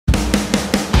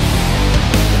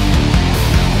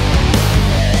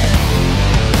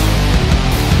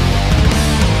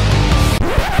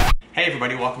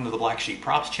welcome to the Black Sheep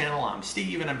Props channel. I'm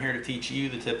Steve and I'm here to teach you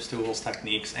the tips, tools,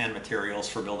 techniques, and materials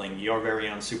for building your very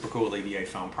own super cool EVA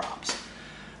foam props.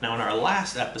 Now in our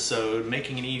last episode,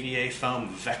 making an EVA foam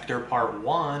Vector Part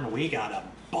 1, we got a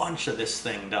bunch of this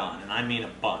thing done, and I mean a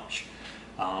bunch.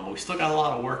 But we still got a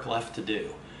lot of work left to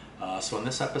do. So in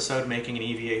this episode, making an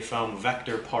EVA foam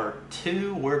Vector Part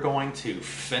 2, we're going to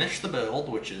finish the build,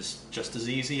 which is just as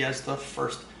easy as the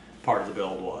first part of the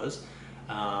build was.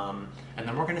 And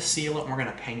then we're going to seal it and we're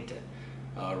going to paint it.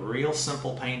 Real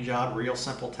simple paint job, real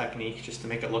simple technique, just to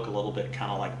make it look a little bit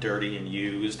kind of like dirty and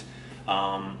used.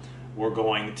 We're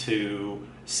going to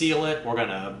seal it, we're going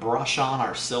to brush on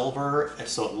our silver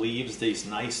so it leaves these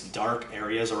nice dark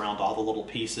areas around all the little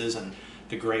pieces, and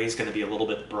the gray is going to be a little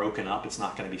bit broken up, it's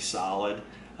not going to be solid,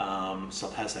 so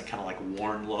it has that kind of like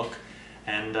worn look.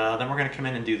 And then we're going to come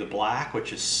in and do the black,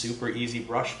 which is super easy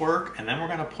brush work, and then we're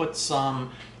going to put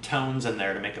some tones in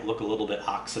there to make it look a little bit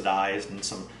oxidized and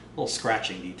some little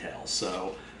scratching details.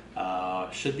 So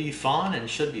should be fun and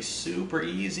should be super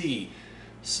easy.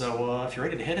 So if you're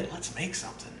ready to hit it, let's make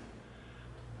something.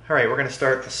 All right, we're going to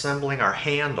start assembling our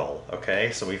handle.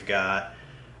 Okay, so we've got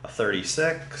a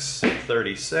 36,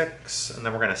 36, and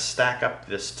then we're going to stack up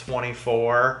this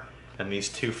 24 and these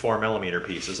two 4mm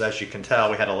pieces. As you can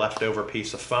tell, we had a leftover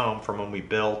piece of foam from when we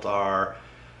built our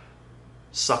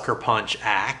sucker punch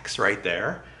axe right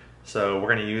there. So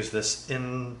we're going to use this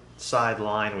inside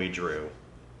line we drew.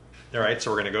 All right, so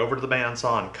we're going to go over to the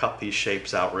bandsaw and cut these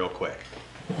shapes out real quick.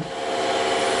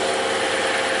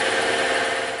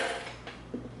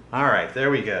 All right, there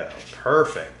we go.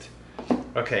 Perfect.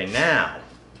 Okay, now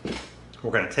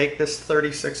we're going to take this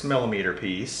 36mm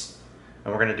piece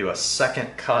and we're going to do a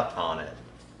second cut on it.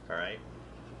 All right.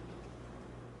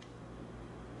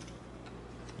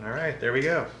 All right, there we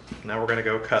go. Now we're going to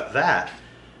go cut that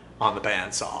on the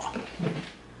bandsaw.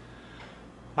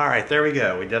 All right, there we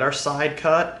go. We did our side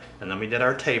cut and then we did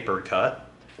our tapered cut.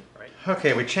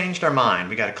 Okay, we changed our mind.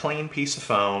 We got a clean piece of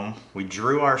foam. We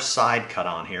drew our side cut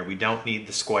on here. We don't need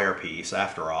the square piece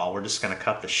after all. We're just going to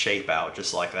cut the shape out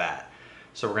just like that.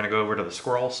 So we're going to go over to the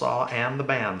scroll saw and the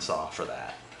bandsaw for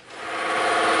that.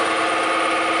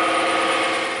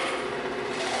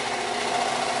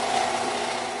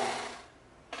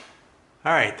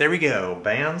 All right, there we go.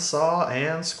 Bandsaw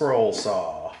and scroll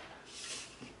saw.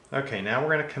 Okay, now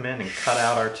we're going to come in and cut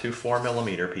out our two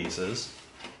 4mm pieces.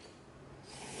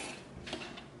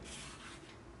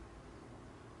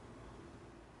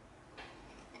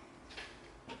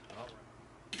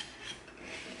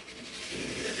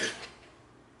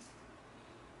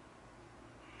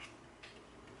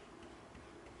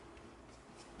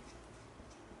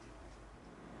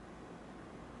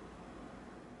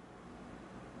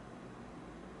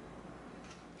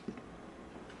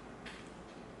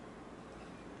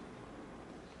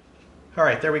 All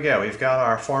right, there we go. We've got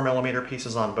our 4mm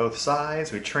pieces on both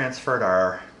sides. We transferred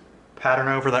our pattern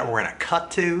over that we're going to cut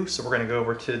to. So we're going to go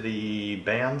over to the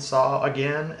bandsaw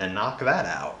again and knock that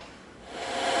out.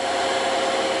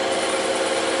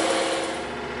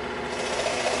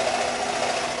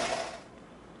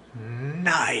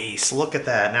 Nice! Look at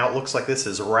that. Now it looks like this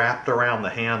is wrapped around the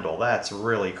handle. That's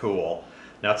really cool.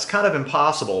 Now it's kind of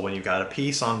impossible when you've got a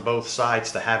piece on both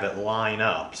sides to have it line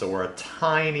up. So we're a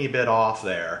tiny bit off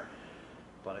there.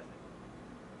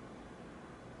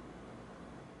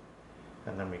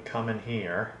 And then we come in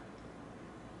here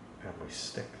and we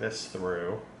stick this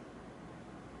through.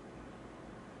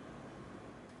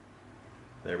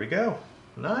 There we go.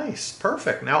 Nice,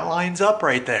 perfect. Now it lines up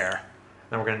right there.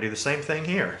 Then we're going to do the same thing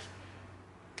here.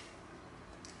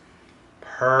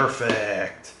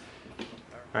 Perfect.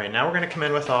 All right, now we're going to come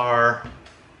in with our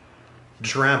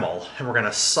Dremel and we're going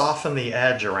to soften the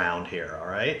edge around here, all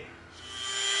right?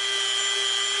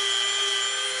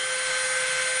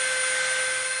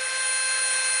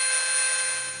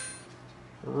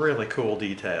 Really cool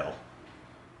detail.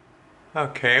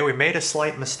 Okay, we made a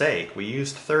slight mistake. We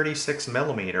used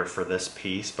 36mm for this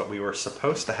piece, but we were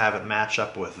supposed to have it match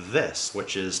up with this,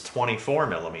 which is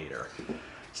 24mm.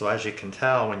 So as you can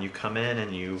tell, when you come in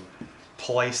and you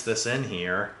place this in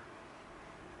here,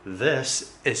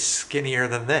 this is skinnier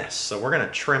than this. So we're going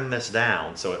to trim this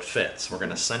down so it fits. We're going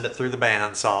to send it through the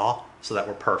bandsaw so that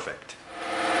we're perfect.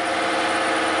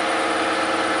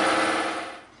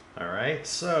 Alright,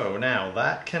 so now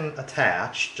that can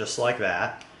attach just like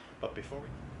that, but before we...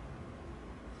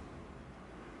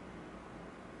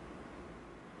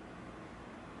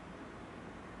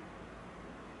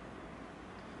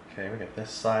 Okay, we got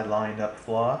this side lined up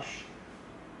flush,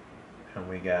 and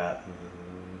we got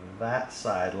that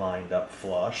side lined up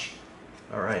flush.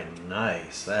 Alright,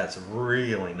 nice. That's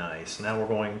really nice. Now we're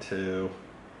going to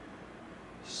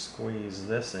Squeeze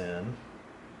this in.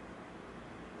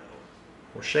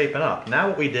 We're shaping up. Now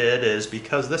what we did is,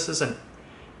 because this is an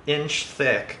inch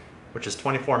thick, which is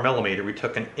 24 millimeter, we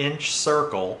took an inch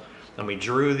circle and we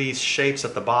drew these shapes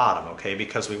at the bottom, okay?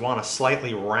 Because we want to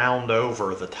slightly round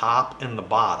over the top and the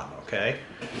bottom, okay?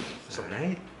 So,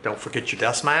 hey, don't forget your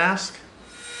dust mask.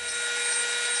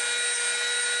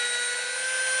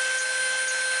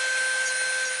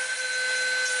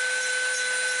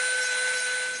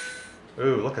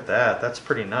 Ooh, look at that. That's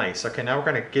pretty nice. Okay, now we're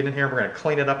going to get in here and we're going to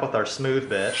clean it up with our smooth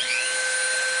bit.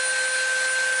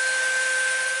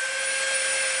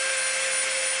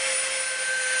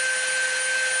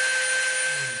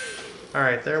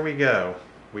 Alright, there we go.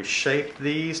 We shaped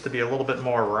these to be a little bit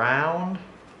more round.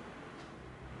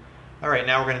 Alright,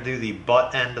 now we're going to do the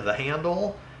butt end of the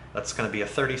handle. That's going to be a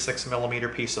 36 millimeter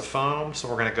piece of foam. So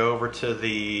we're going to go over to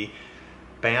the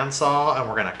bandsaw and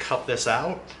we're going to cut this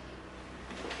out.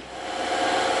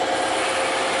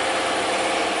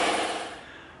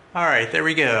 Alright, there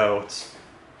we go. It's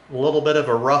a little bit of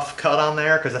a rough cut on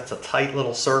there because that's a tight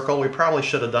little circle. We probably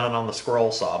should have done it on the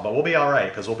scroll saw, but we'll be alright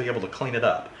because we'll be able to clean it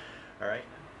up. Alright.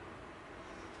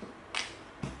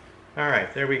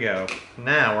 Alright, there we go.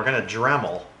 Now we're going to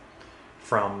Dremel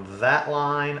from that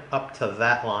line up to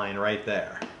that line right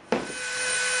there.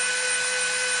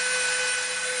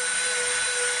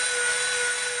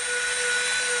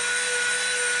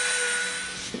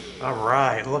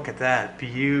 Alright, look at that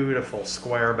beautiful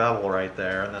square bevel right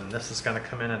there. And then this is going to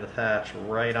come in and attach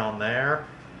right on there.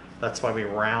 That's why we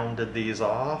rounded these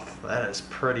off. That is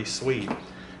pretty sweet.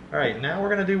 Alright, now we're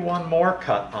going to do one more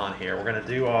cut on here. We're going to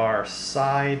do our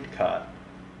side cut.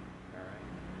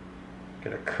 Alright.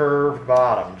 Get a curved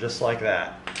bottom, just like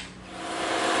that.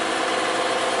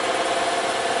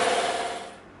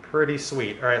 Pretty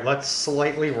sweet. Alright, let's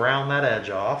slightly round that edge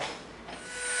off.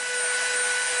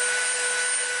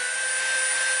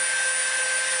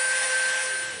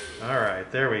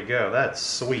 Alright, there we go. That's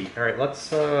sweet. Alright, let's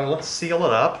seal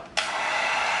it up.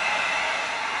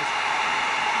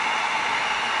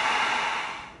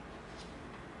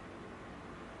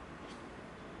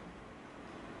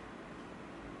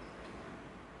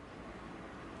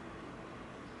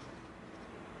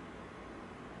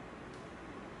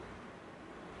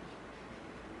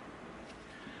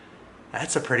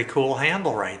 That's a pretty cool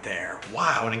handle right there.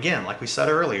 Wow, and again, like we said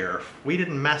earlier, if we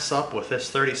didn't mess up with this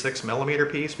 36 millimeter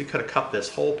piece, we could have cut this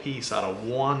whole piece out of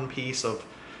one piece of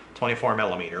 24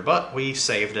 millimeter, but we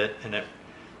saved it and it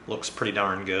looks pretty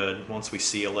darn good. Once we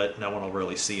seal it, no one will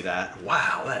really see that.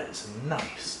 Wow, that is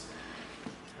nice.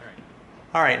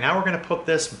 All right, now we're gonna put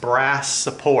this brass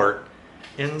support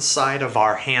inside of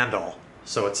our handle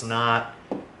so it's not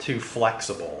too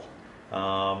flexible.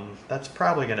 That's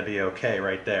probably going to be okay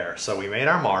right there. So we made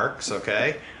our marks,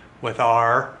 okay, with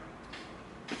our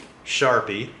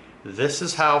Sharpie. This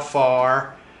is how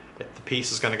far the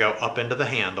piece is going to go up into the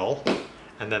handle.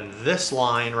 And then this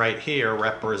line right here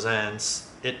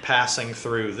represents it passing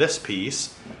through this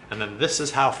piece. And then this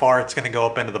is how far it's going to go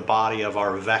up into the body of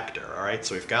our Vector. All right,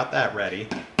 so we've got that ready.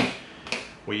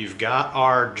 We've got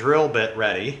our drill bit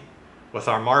ready with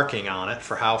our marking on it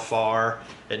for how far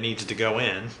it needs to go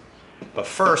in. But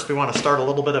first, we want to start a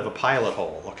little bit of a pilot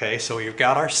hole, okay? So we've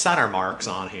got our center marks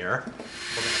on here.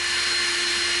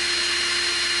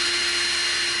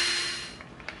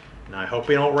 Now, I hope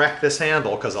we don't wreck this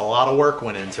handle because a lot of work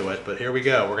went into it, but here we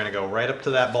go. We're going to go right up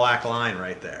to that black line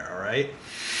right there, all right?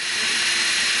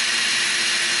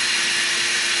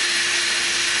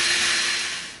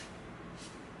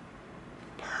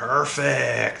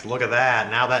 Perfect! Look at that.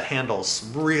 Now that handle's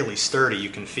really sturdy. You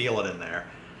can feel it in there.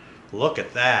 Look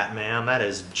at that, man. That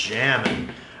is jamming.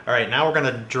 All right, now we're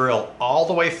going to drill all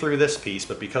the way through this piece,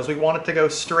 but because we want it to go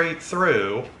straight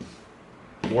through,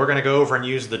 we're going to go over and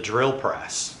use the drill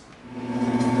press.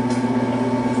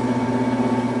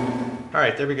 All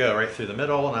right, there we go, right through the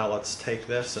middle. Now let's take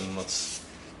this and let's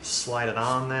slide it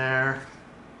on there.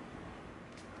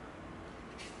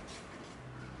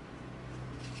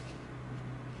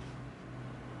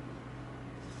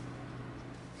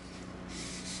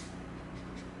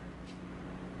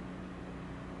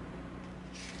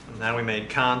 Now we made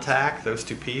contact, those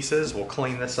two pieces. We'll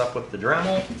clean this up with the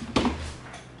Dremel.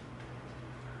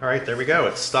 All right, there we go.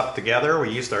 It's stuck together.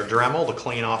 We used our Dremel to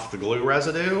clean off the glue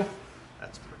residue.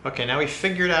 Okay, now we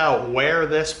figured out where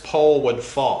this pole would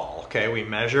fall. Okay, we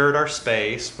measured our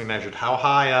space. We measured how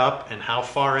high up and how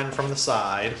far in from the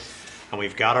side. And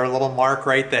we've got our little mark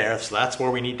right there, so that's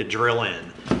where we need to drill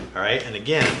in. All right, and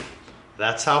again,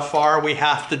 that's how far we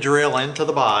have to drill into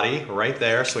the body, right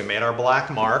there. So we made our black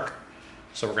mark.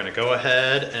 So we're going to go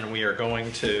ahead and we are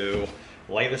going to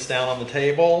lay this down on the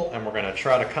table and we're going to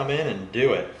try to come in and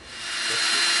do it.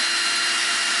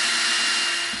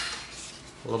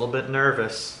 A little bit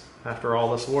nervous after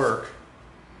all this work.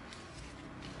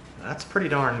 That's pretty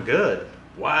darn good.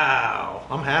 Wow,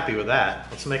 I'm happy with that.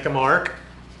 Let's make a mark.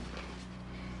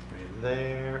 Right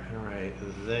there, and right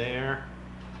there.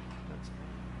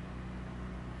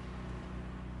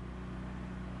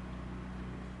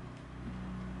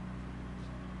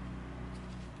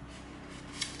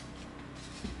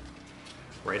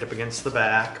 Right up against the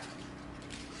back.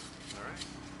 All right.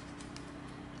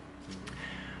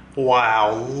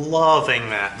 Wow, loving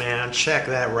that, man. Check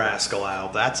that rascal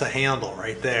out. That's a handle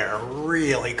right there.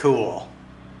 Really cool.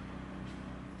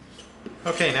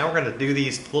 Okay, now we're going to do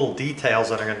these little details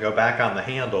that are going to go back on the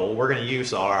handle. We're going to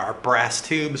use our brass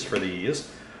tubes for these.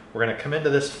 We're going to come into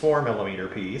this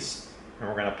 4mm piece, and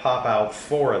we're going to pop out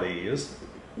 4 of these.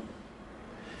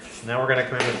 Now we're going to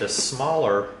come in with this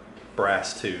smaller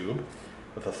brass tube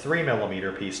with a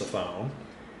 3mm piece of foam,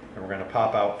 and we're going to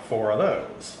pop out 4 of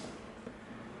those.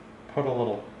 Put a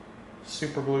little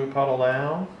super glue puddle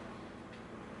down.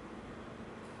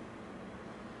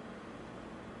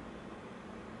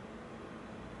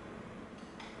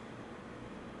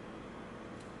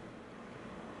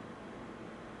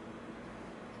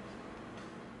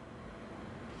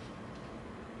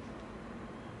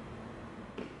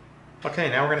 Okay,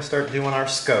 now we're going to start doing our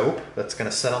scope that's going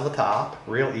to sit on the top,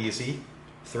 real easy.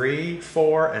 3,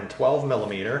 4, and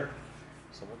 12mm.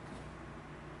 So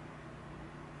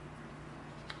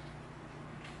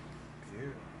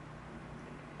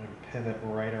and pivot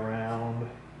right around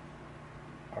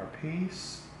our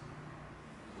piece.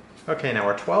 Okay, now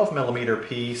our 12mm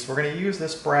piece, we're going to use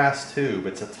this brass tube.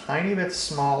 It's a tiny bit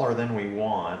smaller than we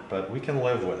want, but we can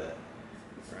live with it.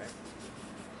 Right.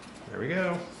 There we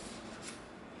go.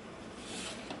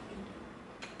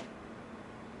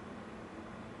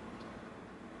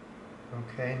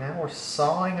 Okay, now we're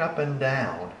sawing up and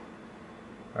down.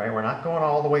 All right, we're not going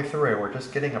all the way through. We're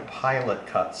just getting a pilot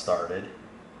cut started.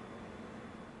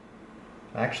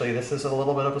 Actually, this is a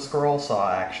little bit of a scroll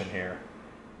saw action here,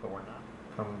 but we're not.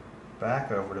 Come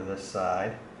back over to this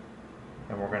side,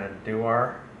 and we're going to do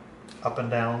our up and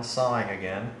down sawing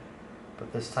again,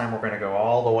 but this time we're going to go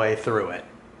all the way through it.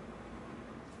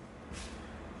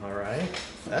 All right,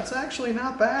 that's actually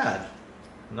not bad.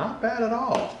 Not bad at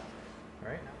all. All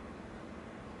right.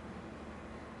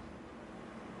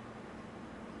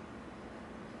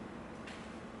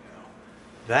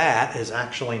 That is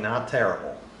actually not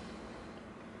terrible.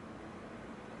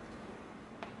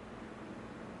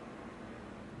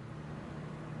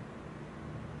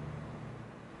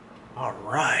 All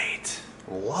right,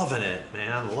 loving it,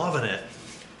 man, loving it.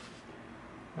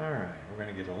 All right, we're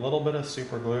going to get a little bit of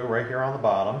super glue right here on the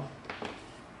bottom.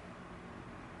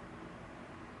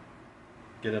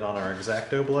 Get it on our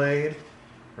X-Acto blade,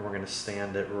 and we're going to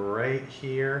stand it right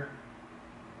here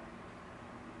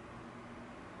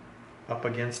up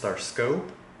against our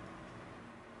scope.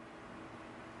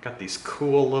 Got these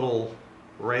cool little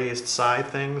raised side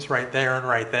things right there and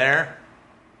right there.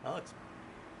 That looks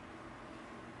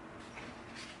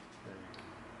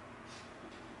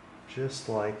just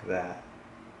like that.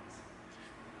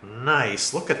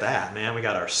 Nice, look at that, man. We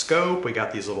got our scope, we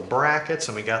got these little brackets,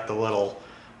 and we got the little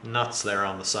nuts there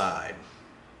on the side.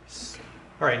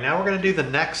 All right, now we're going to do the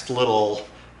next little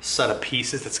set of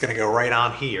pieces that's going to go right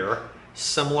on here,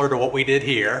 similar to what we did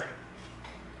here.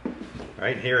 All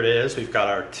right, here it is. We've got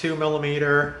our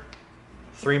 2mm,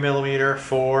 3mm,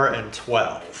 4, and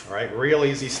 12. All right, real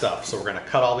easy stuff. So we're going to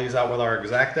cut all these out with our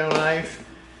X-Acto knife.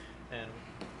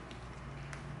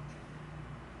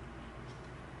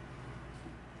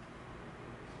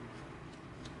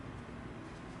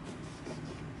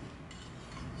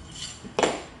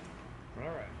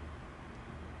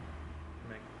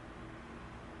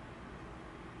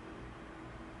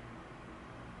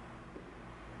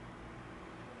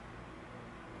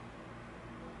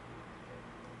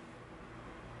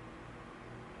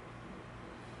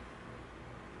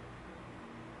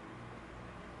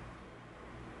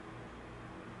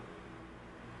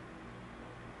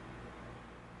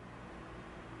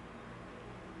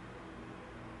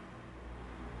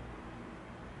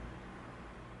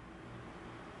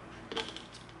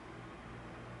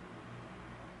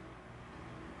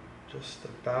 Just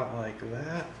about like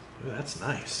that. Ooh, that's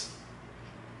nice.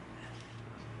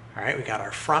 All right, we got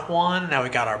our front one, now we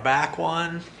got our back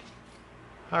one.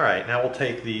 All right, now we'll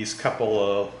take these couple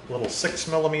of little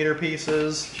 6mm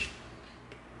pieces.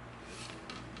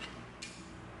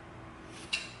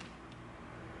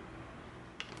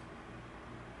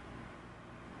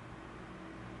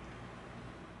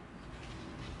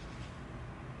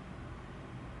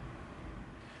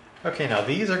 Okay, now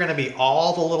these are going to be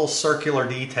all the little circular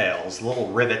details,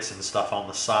 little rivets and stuff on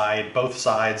the side, both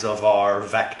sides of our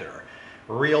vector.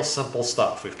 Real simple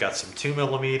stuff. We've got some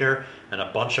 2mm and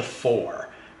a bunch of 4.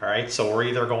 All right, so we're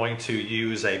either going to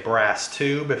use a brass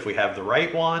tube if we have the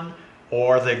right one,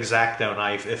 or the X-Acto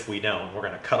knife if we don't. We're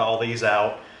going to cut all these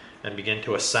out and begin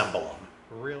to assemble them.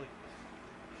 Really.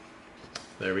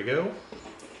 There we go.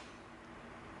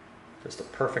 Just a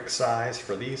perfect size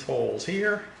for these holes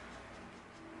here.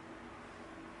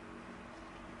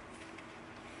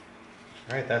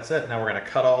 All right, that's it. Now we're going to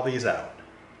cut all these out.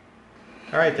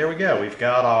 All right, there we go. We've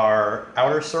got our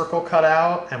outer circle cut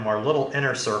out and our little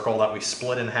inner circle that we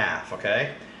split in half,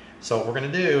 okay? So what we're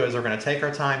going to do is we're going to take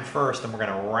our time first and we're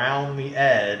going to round the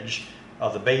edge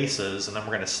of the bases, and then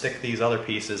we're going to stick these other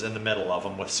pieces in the middle of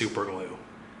them with super glue.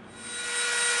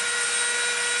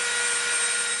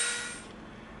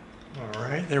 All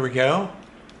right, there we go.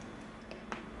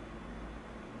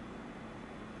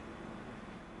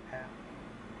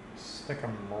 Stick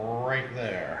them right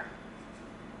there.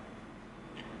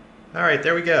 All right,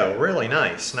 there we go. Really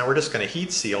nice. Now we're just going to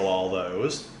heat seal all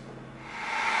those.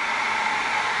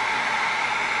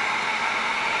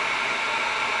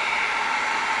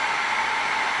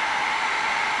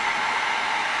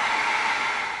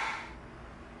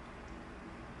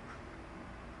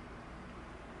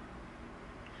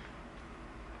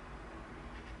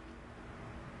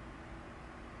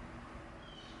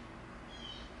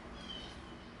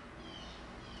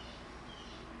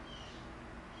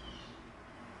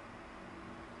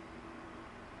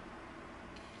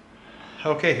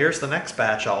 Okay, here's the next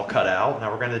batch all cut out.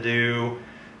 Now we're going to do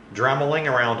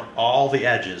dremeling around all the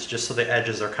edges, just so the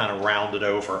edges are kind of rounded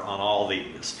over on all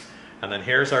these. And then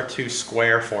here's our 2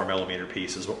 square 4mm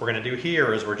pieces. What we're going to do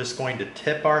here is we're just going to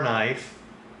tip our knife,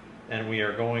 and we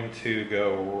are going to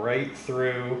go right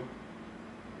through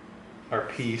our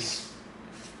piece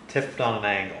tipped on an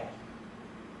angle.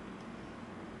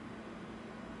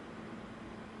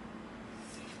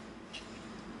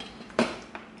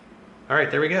 All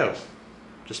right, there we go.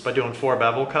 Just by doing 4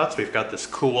 bevel cuts, we've got this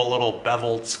cool little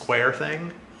beveled square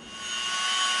thing.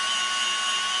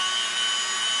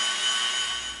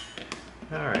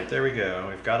 All right, there we go.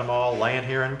 We've got them all laying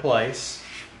here in place.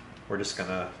 We're just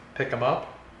gonna pick them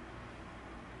up,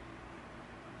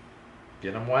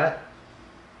 get them wet,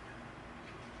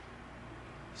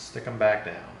 stick them back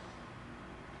down.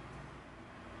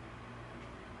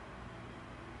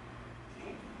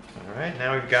 All right,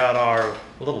 now we've got our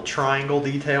little triangle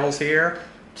details here.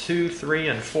 2, 3,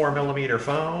 and 4mm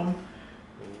foam.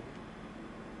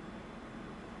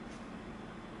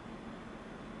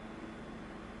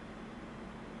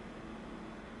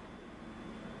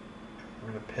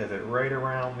 We're going to pivot right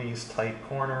around these tight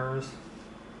corners.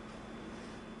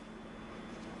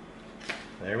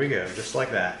 There we go, just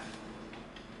like that.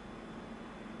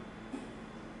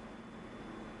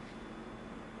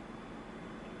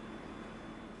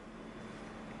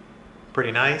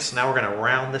 Pretty nice. Now we're going to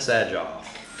round this edge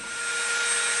off.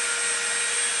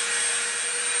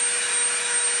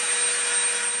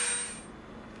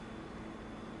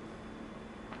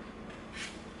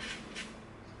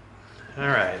 All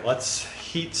right, let's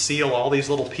heat seal all these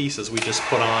little pieces we just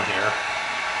put on here,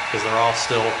 because they're all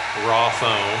still raw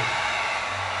foam.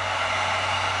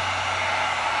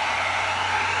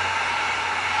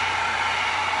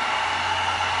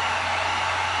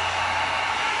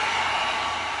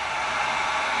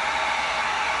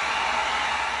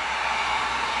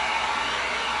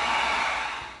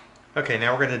 Okay,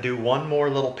 now we're going to do one more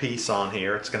little piece on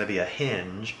here. It's going to be a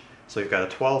hinge. So we've got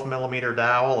a 12mm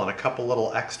dowel and a couple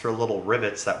little extra little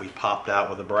rivets that we popped out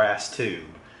with a brass tube.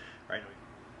 Right?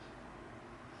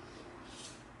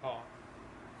 Oh. All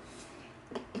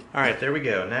right, there we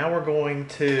go. Now we're going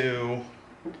to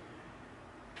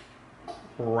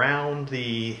round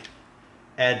the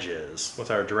edges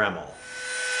with our Dremel.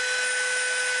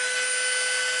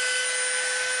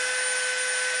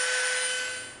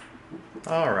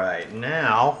 All right,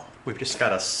 now we've just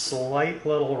got a slight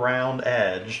little round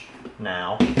edge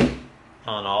now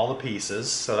on all the pieces,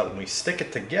 so that when we stick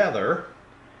it together,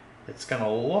 it's going to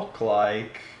look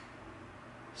like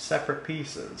separate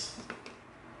pieces.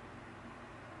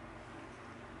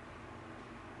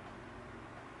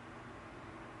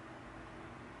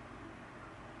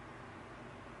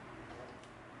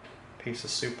 Piece of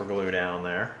super glue down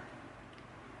there.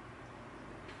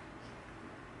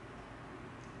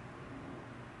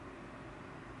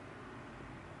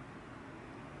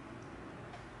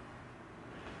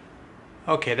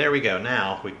 Okay, there we go.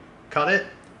 Now we cut it,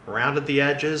 rounded the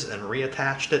edges, and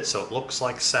reattached it so it looks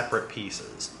like separate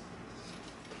pieces.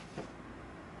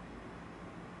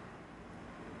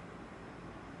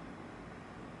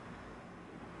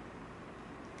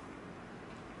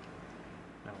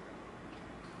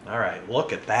 All right,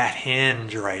 look at that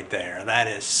hinge right there. That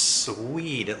is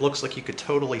sweet. It looks like you could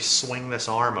totally swing this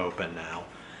arm open now.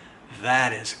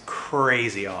 That is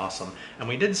crazy awesome. And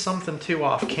we did something too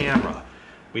off camera.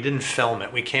 We didn't film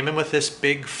it. We came in with this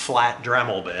big flat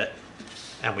Dremel bit,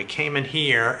 and we came in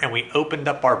here and we opened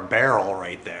up our barrel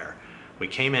right there. We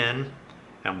came in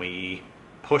and we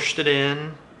pushed it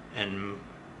in and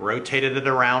rotated it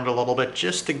around a little bit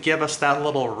just to give us that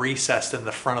little recess in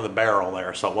the front of the barrel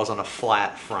there so it wasn't a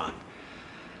flat front.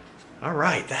 All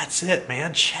right, that's it,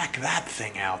 man. Check that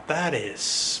thing out. That is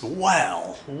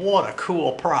swell. What a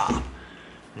cool prop.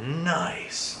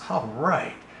 Nice. All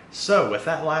right. So with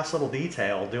that last little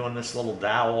detail, doing this little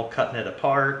dowel, cutting it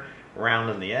apart,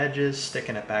 rounding the edges,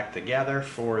 sticking it back together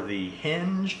for the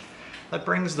hinge, that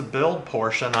brings the build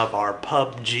portion of our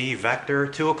PUBG Vector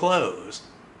to a close.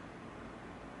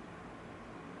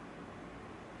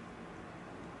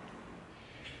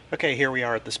 Okay, here we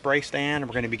are at the spray stand.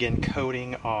 We're going to begin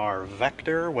coating our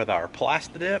Vector with our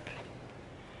Plastidip.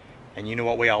 And you know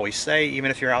what we always say,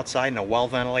 even if you're outside in a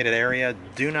well-ventilated area,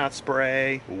 do not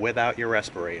spray without your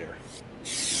respirator.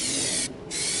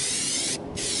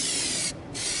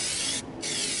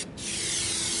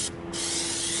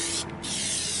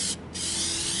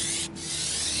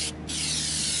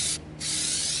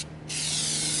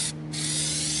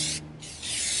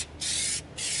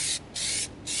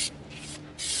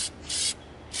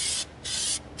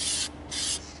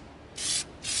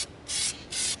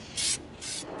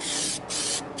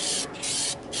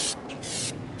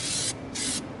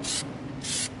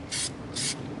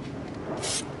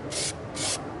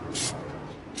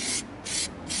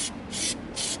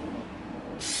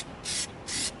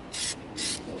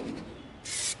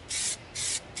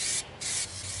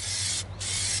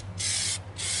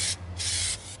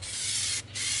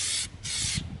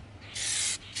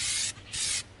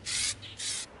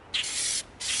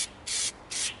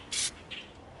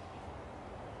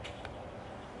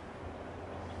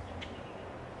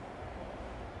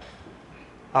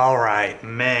 All right,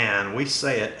 man, we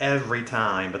say it every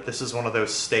time, but this is one of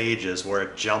those stages where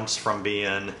it jumps from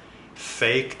being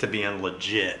fake to being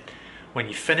legit. When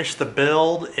you finish the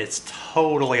build, it's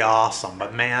totally awesome,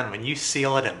 but man, when you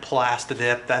seal it in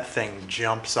Plastidip, that thing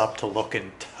jumps up to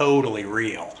looking totally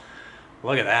real.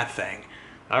 Look at that thing.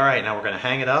 All right, now we're gonna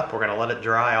hang it up. We're gonna let it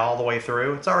dry all the way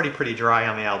through. It's already pretty dry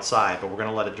on the outside, but we're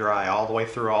gonna let it dry all the way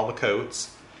through all the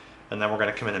coats, and then we're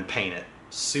gonna come in and paint it.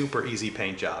 Super easy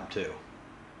paint job too.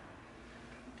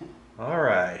 All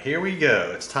right, here we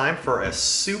go. It's time for a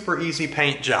super easy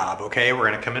paint job, okay? We're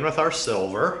gonna come in with our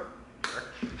silver.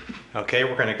 Okay,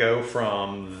 we're gonna go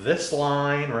from this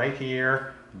line right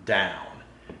here down.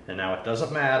 And now it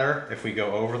doesn't matter if we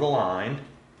go over the line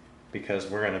because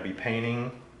we're gonna be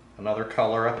painting another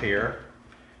color up here.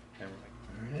 All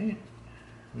right.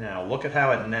 Now look at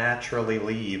how it naturally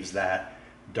leaves that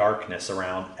darkness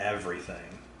around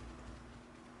everything.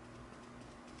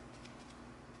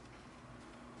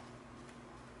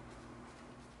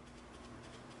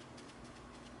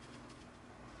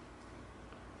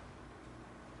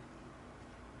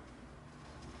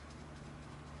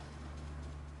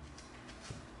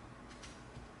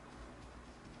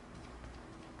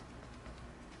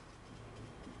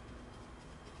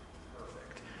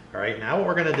 All right, now what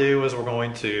we're going to do is we're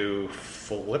going to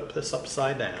flip this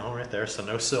upside down right there so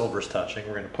no silver's touching.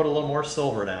 We're going to put a little more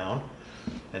silver down.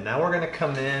 And now we're going to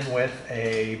come in with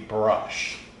a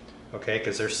brush, okay,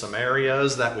 because there's some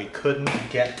areas that we couldn't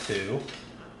get to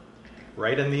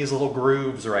right in these little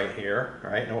grooves right here.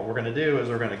 All right, and what we're going to do is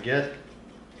we're going to get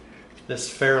this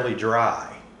fairly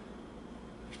dry.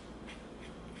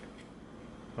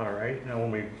 All right, now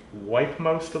when we wipe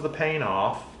most of the paint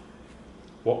off,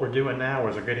 what we're doing now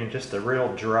is we're getting just a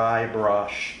real dry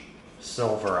brush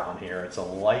silver on here. It's a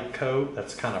light coat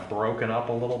that's kind of broken up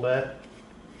a little bit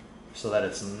so that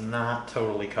it's not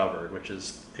totally covered, which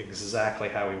is exactly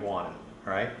how we want it,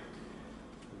 right?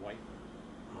 White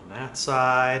on that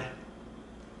side,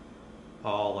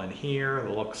 all in here, it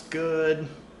looks good.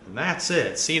 And that's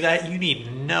it. See that? You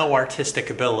need no artistic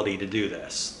ability to do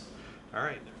this. All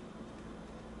right.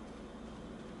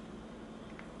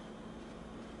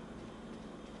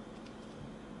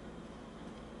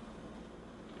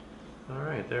 All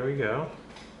right, there we go.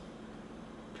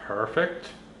 Perfect.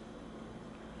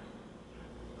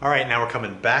 All right, now we're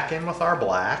coming back in with our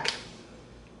black.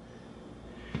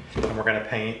 And we're gonna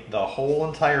paint the whole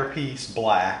entire piece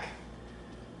black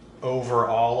over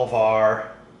all of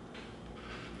our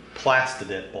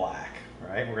Plastidip black,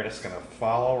 right? We're just gonna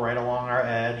follow right along our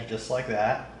edge, just like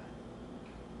that.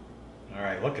 All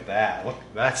right, look at that. Look,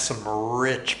 that's some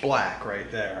rich black right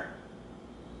there.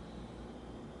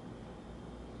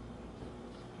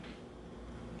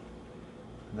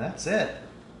 that's it.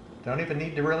 Don't even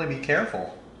need to really be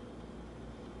careful.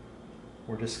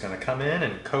 We're just going to come in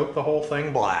and coat the whole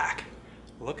thing black.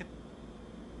 Look at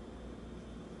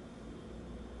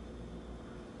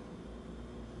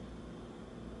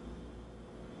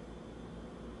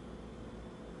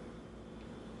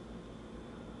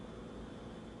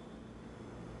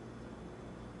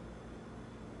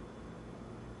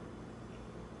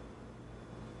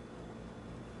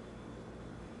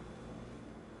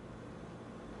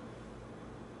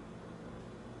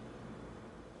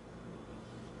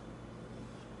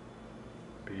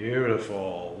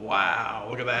beautiful. Wow,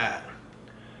 look at that.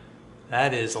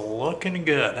 That is looking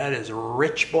good. That is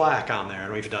rich black on there.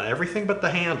 And we've done everything but the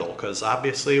handle because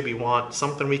obviously we want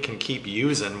something we can keep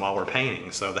using while we're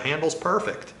painting. So the handle's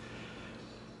perfect.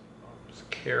 Just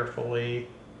carefully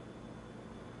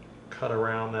cut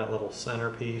around that little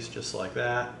centerpiece just like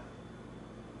that.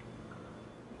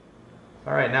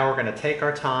 All right, now we're going to take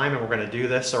our time and we're going to do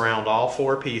this around all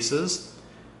 4 pieces.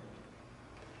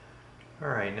 All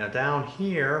right, now down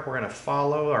here, we're going to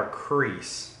follow our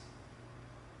crease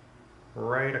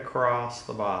right across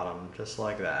the bottom, just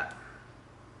like that.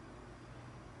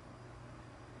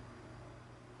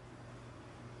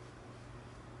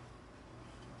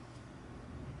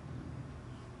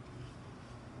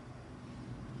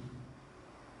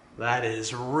 That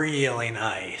is really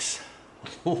nice.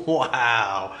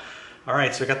 Wow. All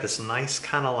right, so we got this nice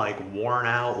kind of like worn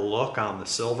out look on the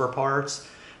silver parts.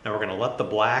 Now we're going to let the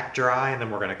black dry and then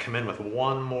we're going to come in with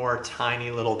one more tiny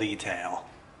little detail.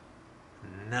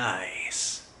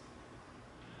 Nice.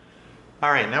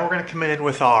 All right, now we're going to come in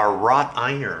with our wrought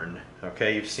iron.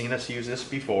 Okay, you've seen us use this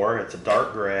before. It's a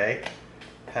dark gray,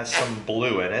 has some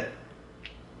blue in it.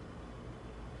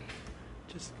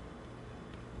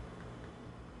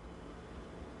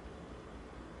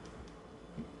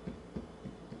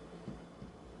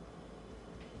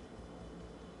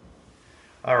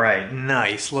 All right,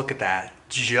 nice, look at that,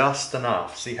 just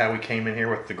enough. See how we came in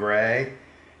here with the gray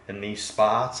in these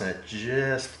spots, and it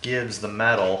just gives the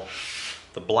metal,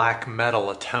 the black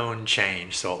metal, a tone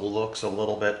change so it looks a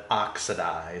little bit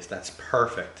oxidized. That's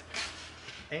perfect.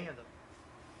 And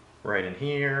right in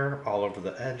here, all over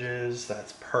the edges,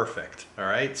 that's perfect. All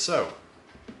right, so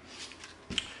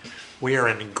we are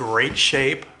in great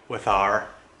shape with our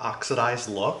oxidized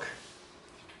look.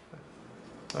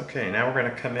 Okay, now we're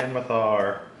going to come in with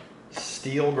our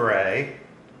steel gray.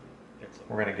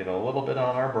 We're going to get a little bit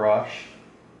on our brush.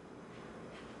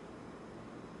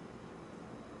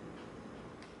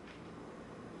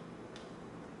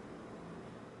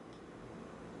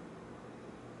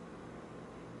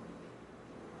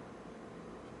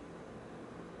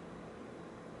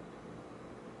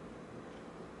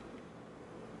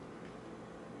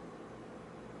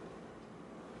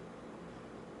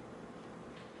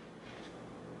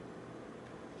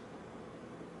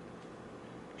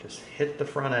 Just hit the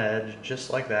front edge just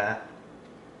like that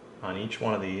on each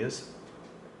one of these.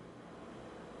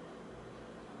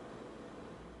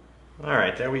 All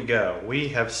right, there we go. We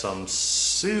have some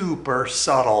super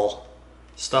subtle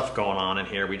stuff going on in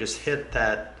here. We just hit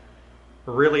that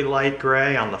really light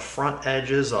gray on the front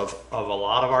edges of a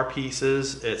lot of our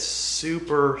pieces. It's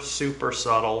super, super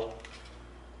subtle.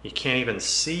 You can't even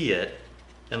see it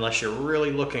unless you're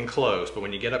really looking close. But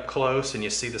when you get up close and you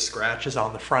see the scratches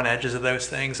on the front edges of those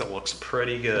things, it looks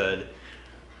pretty good.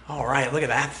 All right, look at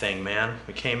that thing, man.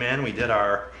 We came in, we did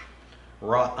our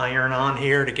wrought iron on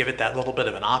here to give it that little bit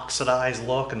of an oxidized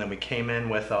look, and then we came in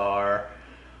with our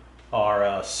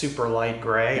super light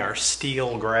gray, our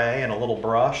steel gray, and a little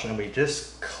brush, and we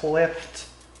just clipped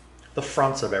the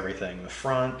fronts of everything. The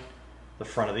front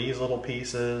of these little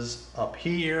pieces, up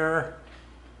here,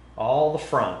 all the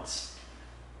fronts.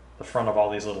 The front of all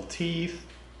these little teeth,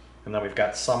 and then we've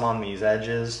got some on these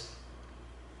edges.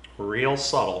 Real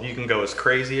subtle. You can go as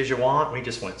crazy as you want. We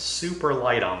just went super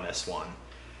light on this one.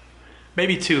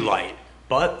 Maybe too light,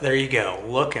 but there you go.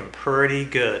 Looking pretty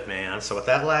good, man. So with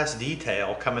that last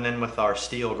detail coming in with our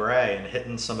steel gray and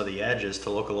hitting some of the edges to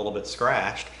look a little bit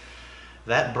scratched,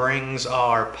 that brings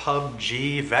our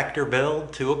PUBG Vector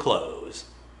build to a close.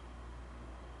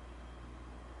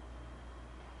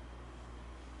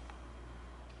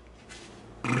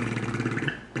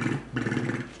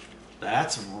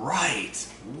 That's right.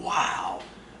 Wow.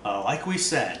 Like we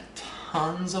said,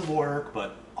 tons of work,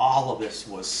 but all of this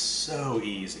was so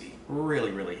easy. Really,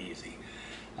 really easy.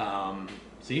 So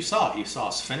you saw it. You saw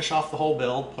us finish off the whole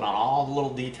build, put on all the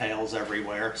little details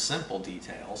everywhere, simple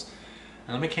details.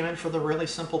 And then we came in for the really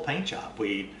simple paint job.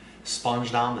 We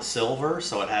sponged on the silver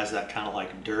so it has that kind of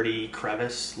like dirty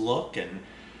crevice look and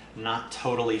not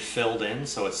totally filled in,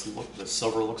 so the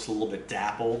silver looks a little bit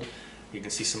dappled. You can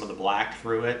see some of the black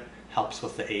through it, helps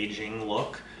with the aging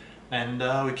look. And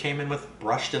we came in with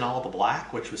brushed in all the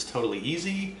black, which was totally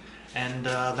easy. And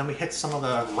then we hit some of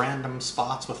the random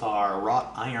spots with our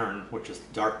wrought iron, which is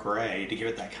dark gray, to give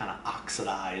it that kind of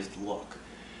oxidized look.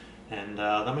 And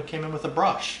then we came in with a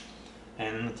brush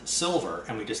and silver,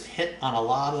 and we just hit on a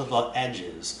lot of the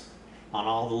edges, on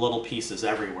all the little pieces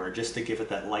everywhere, just to give it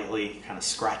that lightly kind of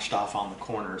scratched off on the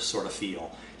corners sort of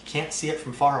feel. You can't see it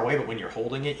from far away, but when you're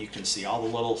holding it, you can see all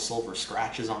the little silver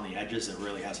scratches on the edges. It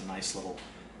really has a nice little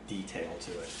detail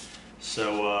to it.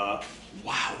 So,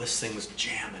 wow, this thing's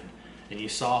jamming. And you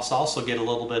saw us also get a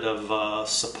little bit of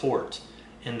support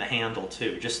in the handle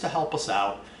too, just to help us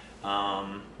out.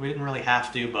 We didn't really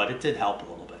have to, but it did help a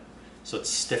little bit. So it's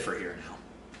stiffer here now.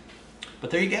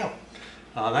 But there you go.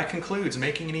 That concludes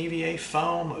making an EVA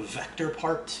foam Vector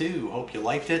Part 2. Hope you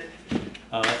liked it.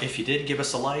 If you did, give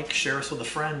us a like, share us with a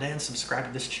friend, and subscribe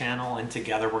to this channel. And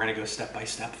together we're going to go step by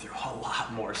step through a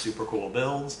lot more super cool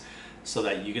builds so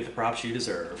that you get the props you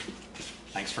deserve.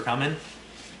 Thanks for coming.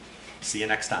 See you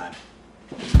next time.